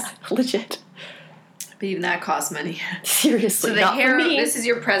 Nice. Yeah, legit. But even that costs money. Seriously, So the not for me. this is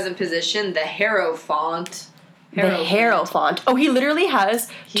your present position, the Harrow font. The Harrow font. Oh, he literally has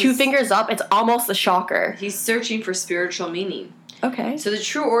 2 He's- fingers up. It's almost a shocker. He's searching for spiritual meaning. Okay. So the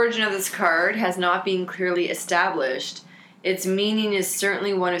true origin of this card has not been clearly established. Its meaning is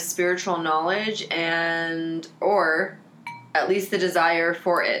certainly one of spiritual knowledge or at least the desire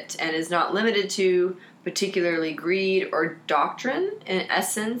for it, and is not limited to particularly greed or doctrine. In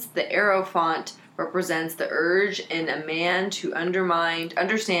essence, the arrow font represents the urge in a man to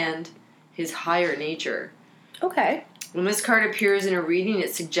understand his higher nature. Okay. When this card appears in a reading,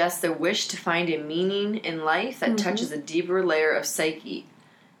 it suggests a wish to find a meaning in life that touches a deeper layer of psyche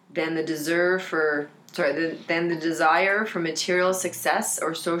than the desire for material success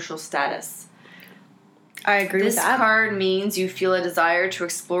or social status. I agree with This that. card means you feel a desire to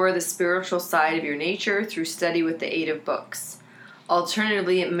explore the spiritual side of your nature through study with the aid of books.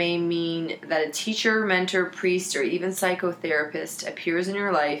 Alternatively, it may mean that a teacher, mentor, priest, or even psychotherapist appears in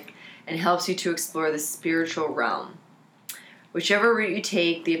your life and helps you to explore the spiritual realm. Whichever route you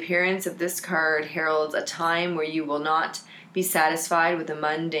take, the appearance of this card heralds a time where you will not be satisfied with the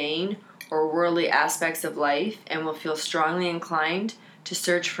mundane or worldly aspects of life and will feel strongly inclined to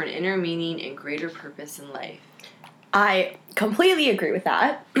search for an inner meaning and greater purpose in life. I completely agree with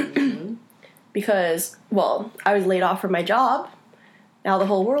that. Because, I was laid off from my job. Now the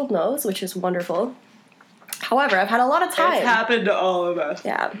whole world knows, which is wonderful. However, I've had a lot of time. It's happened to all of us.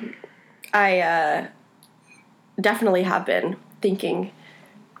 Yeah. I definitely have been thinking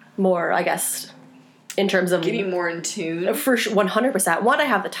more, I guess, in terms of... Getting more in tune. For 100%. One, I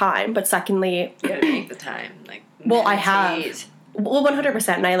have the time, but secondly... You gotta make the time. I have... 100%,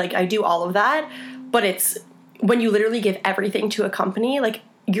 and I do all of that, but it's... When you literally give everything to a company,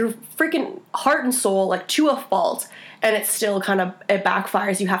 your freaking heart and soul, to a fault, and it's still it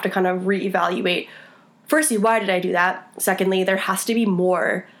backfires. You have to kind of reevaluate. Firstly, why did I do that? Secondly, there has to be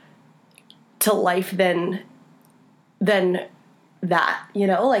more to life than that, I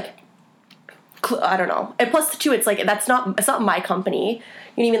don't know. And plus, too, it's it's not my company.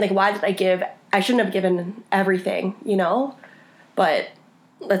 You know what I mean? Why did I give? I shouldn't have given everything, But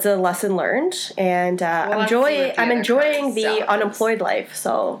that's a lesson learned, and I'm enjoying the unemployed life.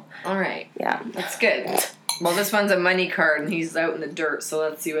 So, all right, yeah, that's good. Well, this one's a money card, and he's out in the dirt. So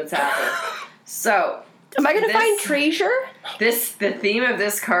let's see what's happening. So, am I going to find treasure? The theme of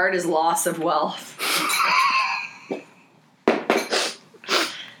this card is loss of wealth.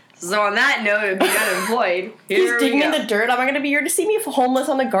 So on that note of being unemployed, he's digging in the dirt. Am I going to be here to see me homeless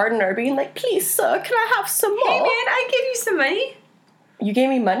on the gardener, being like, "Please, sir, can I have some more?" Hey, man, I give you some money. You gave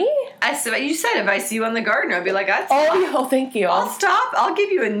me money? You said if I see you on the garden, I'd be like, oh, thank you. I'll stop. I'll give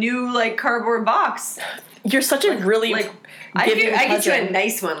you a new cardboard box. You're such a really I get you a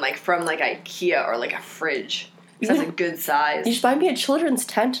nice one from IKEA or a fridge. That's a good size. You should buy me a children's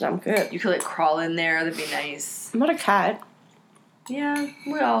tent and I'm good. You could crawl in there. That'd be nice. I'm not a cat. Yeah,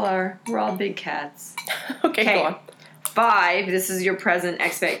 we all are. We're all big cats. Okay, go on. 5. This is your present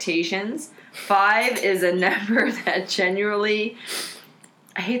expectations. 5 is a number that genuinely...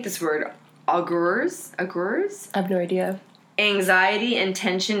 I hate this word. Augurs? I have no idea. Anxiety and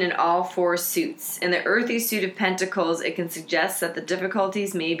tension in all 4 suits. In the earthy suit of pentacles, it can suggest that the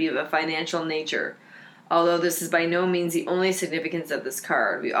difficulties may be of a financial nature. Although this is by no means the only significance of this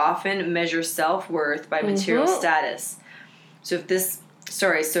card. We often measure self-worth by material status. So if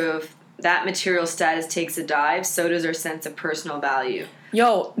that material status takes a dive, so does our sense of personal value.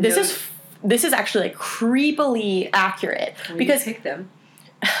 Yo, this is actually creepily accurate. Because pick them.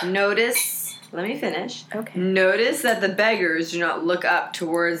 Notice Let me finish. Okay. Notice that the beggars do not look up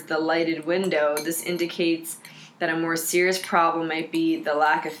towards the lighted window. This indicates that a more serious problem might be the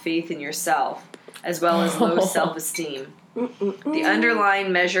lack of faith in yourself, as well as low self-esteem. The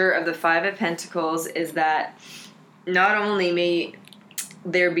underlying measure of the Five of Pentacles is that not only may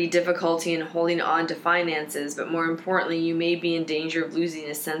there be difficulty in holding on to finances, but more importantly, you may be in danger of losing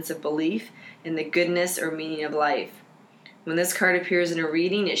a sense of belief in the goodness or meaning of life. When this card appears in a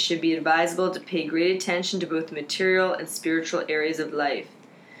reading, it should be advisable to pay great attention to both material and spiritual areas of life.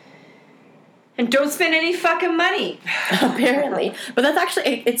 And don't spend any fucking money. Apparently. But that's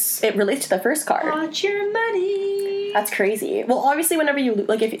actually, it relates to the first card. Watch your money. That's crazy. Well, obviously, whenever you,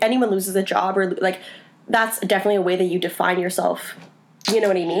 like, if anyone loses a job or, like, that's definitely a way that you define yourself. You know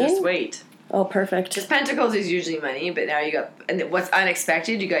what I mean? Just wait. Oh, perfect. Because Pentacles is usually money, but now you got, and what's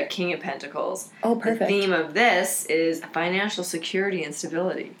unexpected, you got King of Pentacles. Oh, perfect. The theme of this is financial security and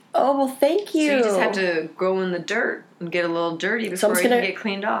stability. Oh, well, thank you. So you just have to go in the dirt and get a little dirty before you can get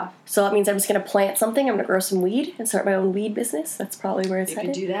cleaned off. So that means I'm just going to plant something. I'm going to grow some weed and start my own weed business. That's probably where it's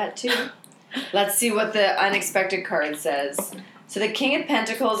headed. You can do that, too. Let's see what the unexpected card says. So the King of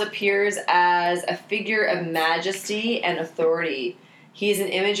Pentacles appears as a figure of majesty and authority. He is an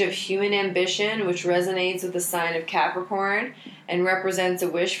image of human ambition, which resonates with the sign of Capricorn and represents a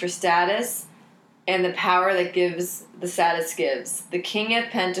wish for status and the power that the status gives. The King of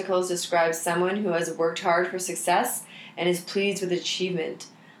Pentacles describes someone who has worked hard for success and is pleased with achievement.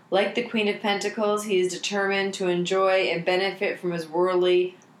 Like the Queen of Pentacles, he is determined to enjoy and benefit from his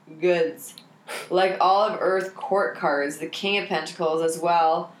worldly goods. Like all of Earth court cards, the King of Pentacles is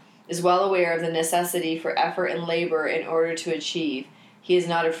well aware of the necessity for effort and labor in order to achieve. He is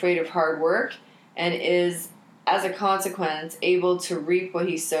not afraid of hard work and is, as a consequence, able to reap what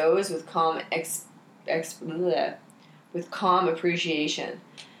he sows with calm appreciation.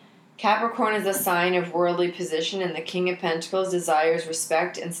 Capricorn is a sign of worldly position, and the King of Pentacles desires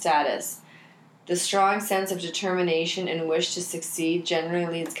respect and status. The strong sense of determination and wish to succeed generally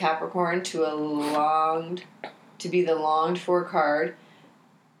leads Capricorn to be the longed for card,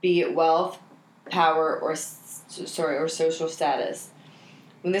 be it wealth, power, or social status.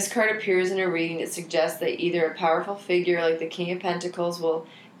 When this card appears in a reading, it suggests that either a powerful figure like the King of Pentacles will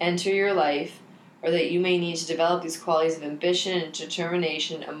enter your life, or that you may need to develop these qualities of ambition and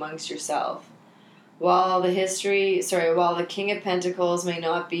determination amongst yourself. While the King of Pentacles may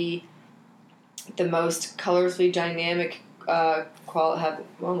not be the most colorfully dynamic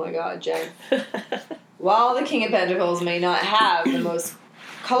While the King of Pentacles may not have the most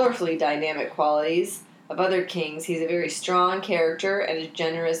colorfully dynamic qualities of other kings, he's a very strong character and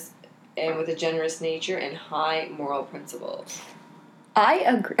with a generous nature and high moral principles. I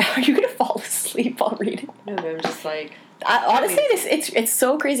agree. Are you gonna fall asleep while reading? No, but I'm just like. Honestly, it's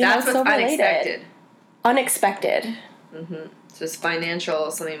so crazy. That's how it's what's so related. unexpected. Unexpected. Mm-hmm. So it's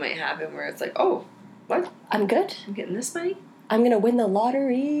financial. Something might happen where it's like, oh, what? I'm good. I'm getting this money. I'm gonna win the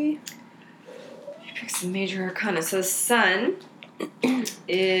lottery. You pick some major arcana. So the Sun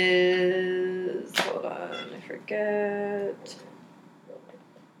is. Hold on, I forget.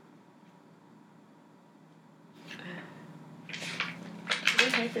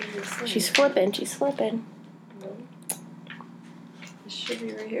 She's flipping. This should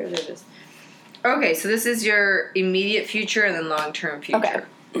be right here. There it is. Okay, so this is your immediate future and then long-term future. Okay.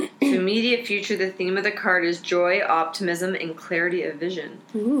 So immediate future, the theme of the card is joy, optimism, and clarity of vision.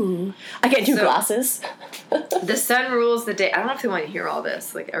 Ooh. I get two glasses. The Sun rules the day. I don't know if they want to hear all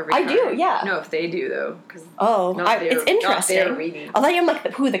this, like every time. I do, yeah. No, if they do, though. It's interesting. I thought you were like,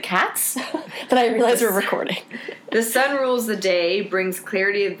 the cats? Then I realized we're recording. The Sun rules the day, brings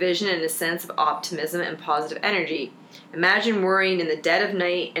clarity of vision and a sense of optimism and positive energy. Imagine worrying in the dead of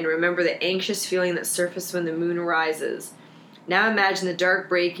night and remember the anxious feeling that surfaces when the moon rises. Now imagine the dark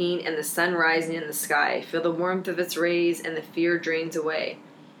breaking and the sun rising in the sky. Feel the warmth of its rays and the fear drains away.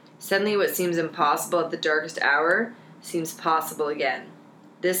 Suddenly what seems impossible at the darkest hour seems possible again.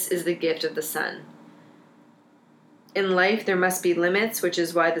 This is the gift of the sun. In life there must be limits, which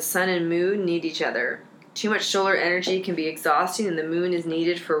is why the sun and moon need each other. Too much solar energy can be exhausting and the moon is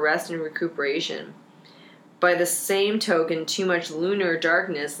needed for rest and recuperation. By the same token, too much lunar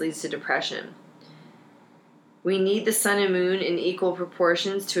darkness leads to depression. We need the sun and moon in equal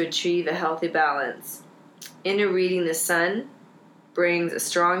proportions to achieve a healthy balance. In a reading, the sun brings a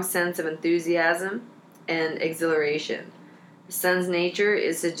strong sense of enthusiasm and exhilaration. The sun's nature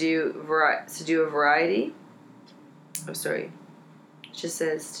is to do a variety. Oh, sorry. It just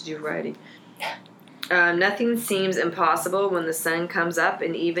says to do variety. Nothing seems impossible when the sun comes up,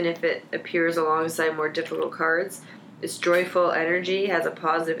 and even if it appears alongside more difficult cards, its joyful energy has a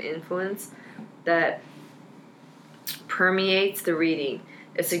positive influence that permeates the reading.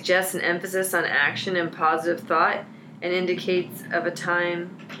 It suggests an emphasis on action and positive thought and indicates of a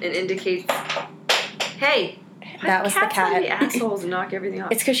time and indicates hey, that was the cat. The assholes and knock everything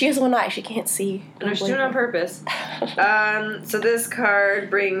off. It's because she has one eye. She can't see. No, she's doing it on purpose. So this card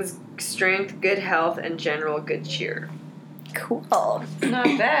brings strength, good health, and general good cheer. Cool. Not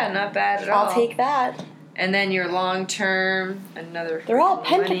bad at all. I'll take that. And then your long term, another. They're all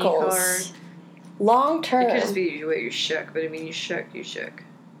money pentacles. Card. Long term. It could just be the way you shook, but I mean, you shook.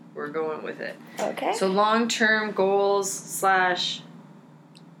 We're going with it. Okay. So long term goals /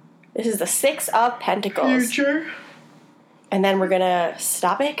 This is the 6 of Pentacles. Future. And then we're going to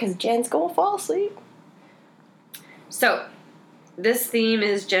stop it because Jen's going to fall asleep. So, this theme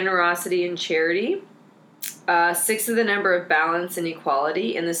is generosity and charity. 6 is the number of balance and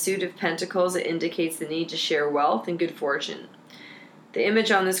equality. In the suit of Pentacles, it indicates the need to share wealth and good fortune. The image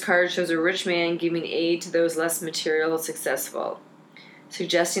on this card shows a rich man giving aid to those less material successful,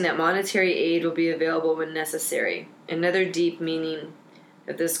 suggesting that monetary aid will be available when necessary. Another deep meaning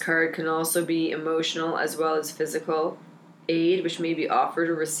of this card can also be emotional as well as physical aid, which may be offered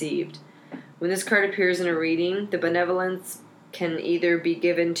or received. When this card appears in a reading, the benevolence can either be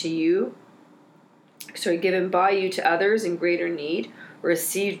given by you to others in greater need, or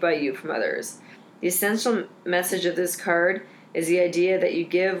received by you from others. The essential message of this card is the idea that you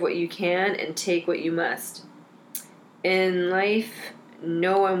give what you can and take what you must. In life,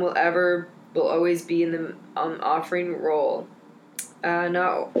 no one will always be in the offering role.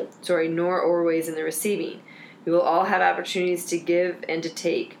 Nor always in the receiving. We will all have opportunities to give and to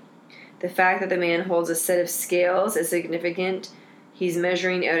take. The fact that the man holds a set of scales is significant. He's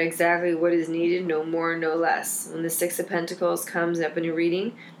measuring out exactly what is needed, no more, no less. When the 6 of Pentacles comes up in a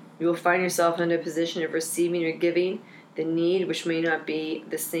reading, you will find yourself in a position of receiving or giving the need, which may not be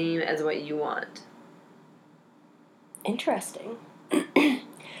the same as what you want. Interesting. You're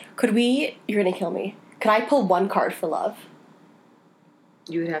going to kill me. Could I pull one card for love?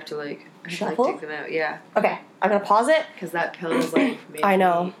 You would have to shuffle? take them out, yeah. Okay, I'm gonna pause it. Because that pill is I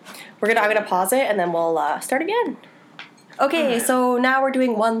know. I'm gonna pause it and then we'll start again. Okay, so now we're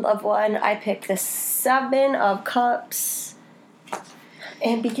doing one love one. I picked the 7 of Cups.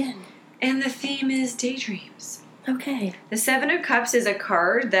 And begin. And the theme is daydreams. Okay. The 7 of Cups is a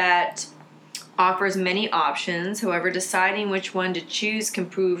card that offers many options. However, deciding which one to choose can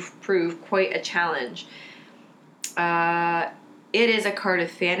prove quite a challenge. It is a card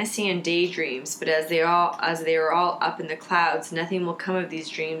of fantasy and daydreams, but as they are all up in the clouds, nothing will come of these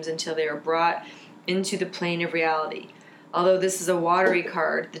dreams until they are brought into the plane of reality. Although this is a watery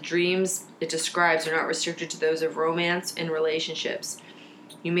card, the dreams it describes are not restricted to those of romance and relationships.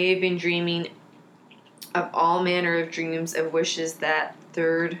 You may have been dreaming of all manner of dreams of wishes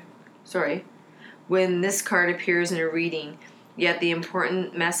when this card appears in a reading, yet the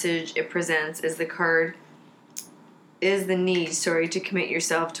important message it presents is the need to commit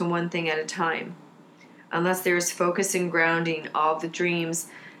yourself to one thing at a time. Unless there is focus and grounding, all the dreams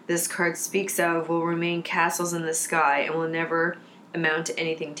this card speaks of will remain castles in the sky and will never amount to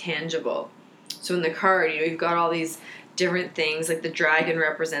anything tangible. So in the card, you've got all these different things, like the dragon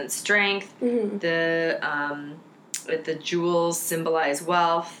represents strength, the jewels symbolize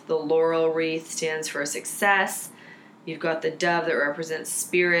wealth, the laurel wreath stands for success, you've got the dove that represents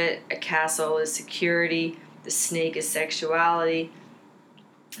spirit, a castle is security, the snake is sexuality.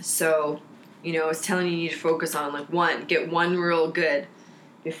 So, it's telling you need to focus on get one real good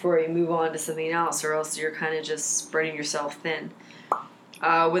before you move on to something else, or else you're kind of just spreading yourself thin.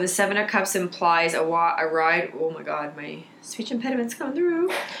 When the 7 of Cups implies a wide, oh my god, my speech impediment's coming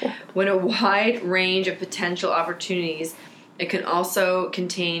through. When a wide range of potential opportunities, it can also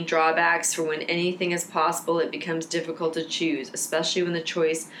contain drawbacks for when anything is possible, it becomes difficult to choose, especially when the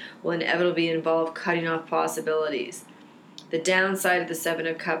choice will inevitably involve cutting off possibilities. The downside of the 7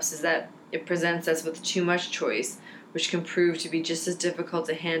 of Cups is that it presents us with too much choice, which can prove to be just as difficult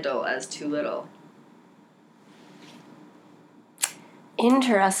to handle as too little.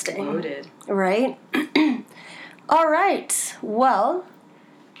 Interesting. Loaded. Right? All right. Well,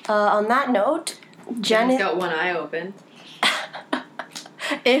 on that note, Jen's got one eye open.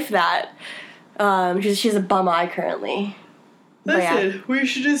 If that. She has a bum eye currently. Listen, we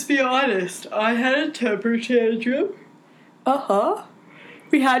should just be honest. I had a temper tantrum. Uh-huh.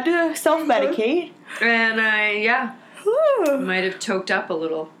 We had to self-medicate. And I might have choked up a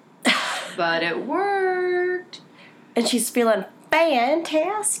little. But it worked. And she's feeling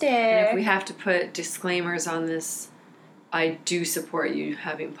fantastic. And if we have to put disclaimers on this, I do support you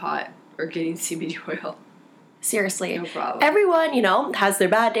having pot or getting CBD oil. Seriously. No problem. Everyone, has their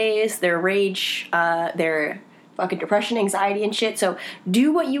bad days, their rage, their fucking depression, anxiety, and shit. So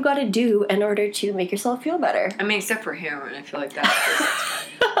do what you gotta do in order to make yourself feel better. I mean, except for heroin. I feel like that's just...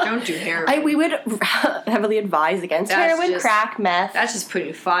 don't do heroin. We would heavily advise against heroin, crack, meth. That's just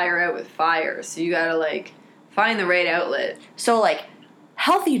putting fire out with fire. So you gotta, find the right outlet. So,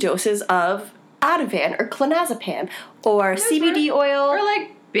 healthy doses of Ativan or clonazepam or CBD oil. Or,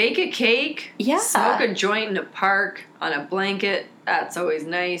 bake a cake. Yeah. Smoke a joint in a park on a blanket. That's always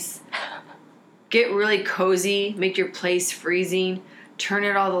nice. Get really cozy. Make your place freezing. Turn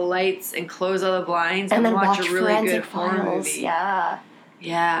out all the lights and close all the blinds. And then watch watch a really Forensic good horror Files. movie. Yeah.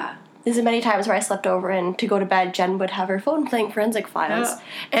 Yeah. There's many times where I slept over and to go to bed, Jen would have her phone playing Forensic Files. Yeah.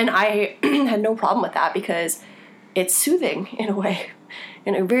 And I had no problem with that because it's soothing in a way.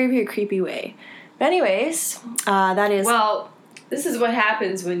 In a very, very creepy way. But anyways, that is... Well, this is what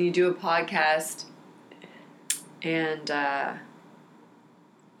happens when you do a podcast and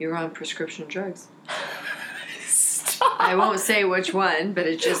you're on prescription drugs. Stop. I won't say which one, but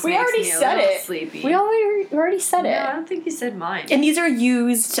it just We makes already me a said little it. sleepy. We already said No, it. I don't think you said mine. And these are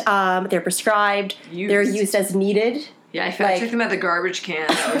used, they're prescribed, they're used as needed. Yeah, I took them at the garbage can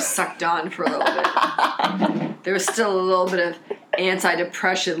and were sucked on for a little bit. There was still a little bit of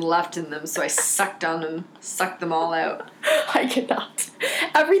antidepressant left in them, so I sucked on them, sucked them all out. I cannot.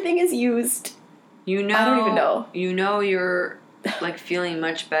 Everything is used. I don't even know. You're feeling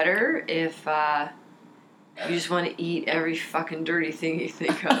much better if you just want to eat every fucking dirty thing you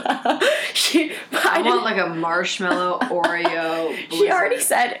think of. I want a marshmallow Oreo blizzard. She already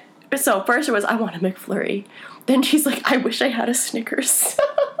said, so first it was, I want a McFlurry. Then she's like, I wish I had a Snickers.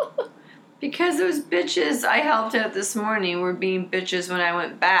 Because those bitches I helped out this morning were being bitches when I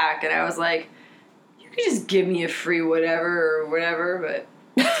went back, and I was like, you could just give me a free whatever or whatever,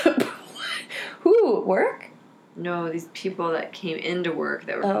 but... Who? Work? No, these people that came into work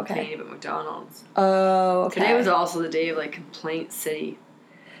that were complaining about McDonald's. Oh, okay. Today was also the day of, Complaint City.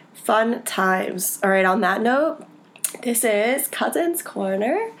 Fun times. All right, on that note, this is Cousins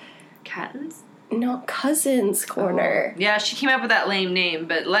Corner. Cattins? No, Cousins Corner. Oh. Yeah, she came up with that lame name,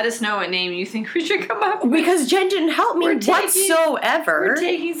 but let us know what name you think we should come up with. Because Jen didn't help me whatsoever. We're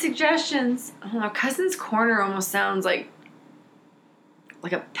taking suggestions. I don't know, Cousins Corner almost sounds like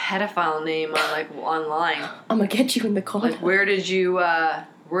a pedophile name on online. I'm gonna get you in the corner. Where did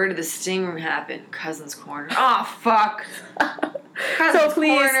the sting room happen? Cousins Corner. Oh, fuck. Cousins So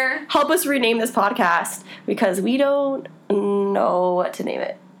please Corner. help us rename this podcast because we don't know what to name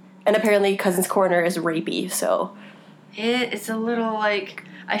it. And apparently Cousins Corner is rapey, so. It's a little I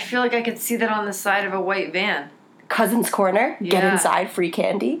feel like I could see that on the side of a white van. Cousins Corner, get Yeah. inside, free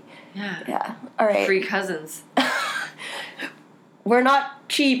candy. Yeah. Yeah, all right. Free cousins. We're not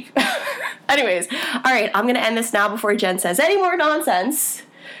cheap. Anyways, all right, I'm going to end this now before Jen says any more nonsense.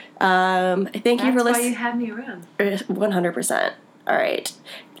 Thank you for That's why listening. you had me around. 100%. All right.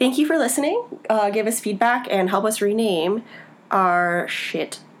 Thank you for listening. Give us feedback and help us rename our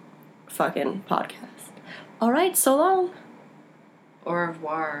shit fucking podcast. All right, so long. Au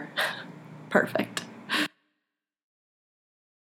revoir. Perfect.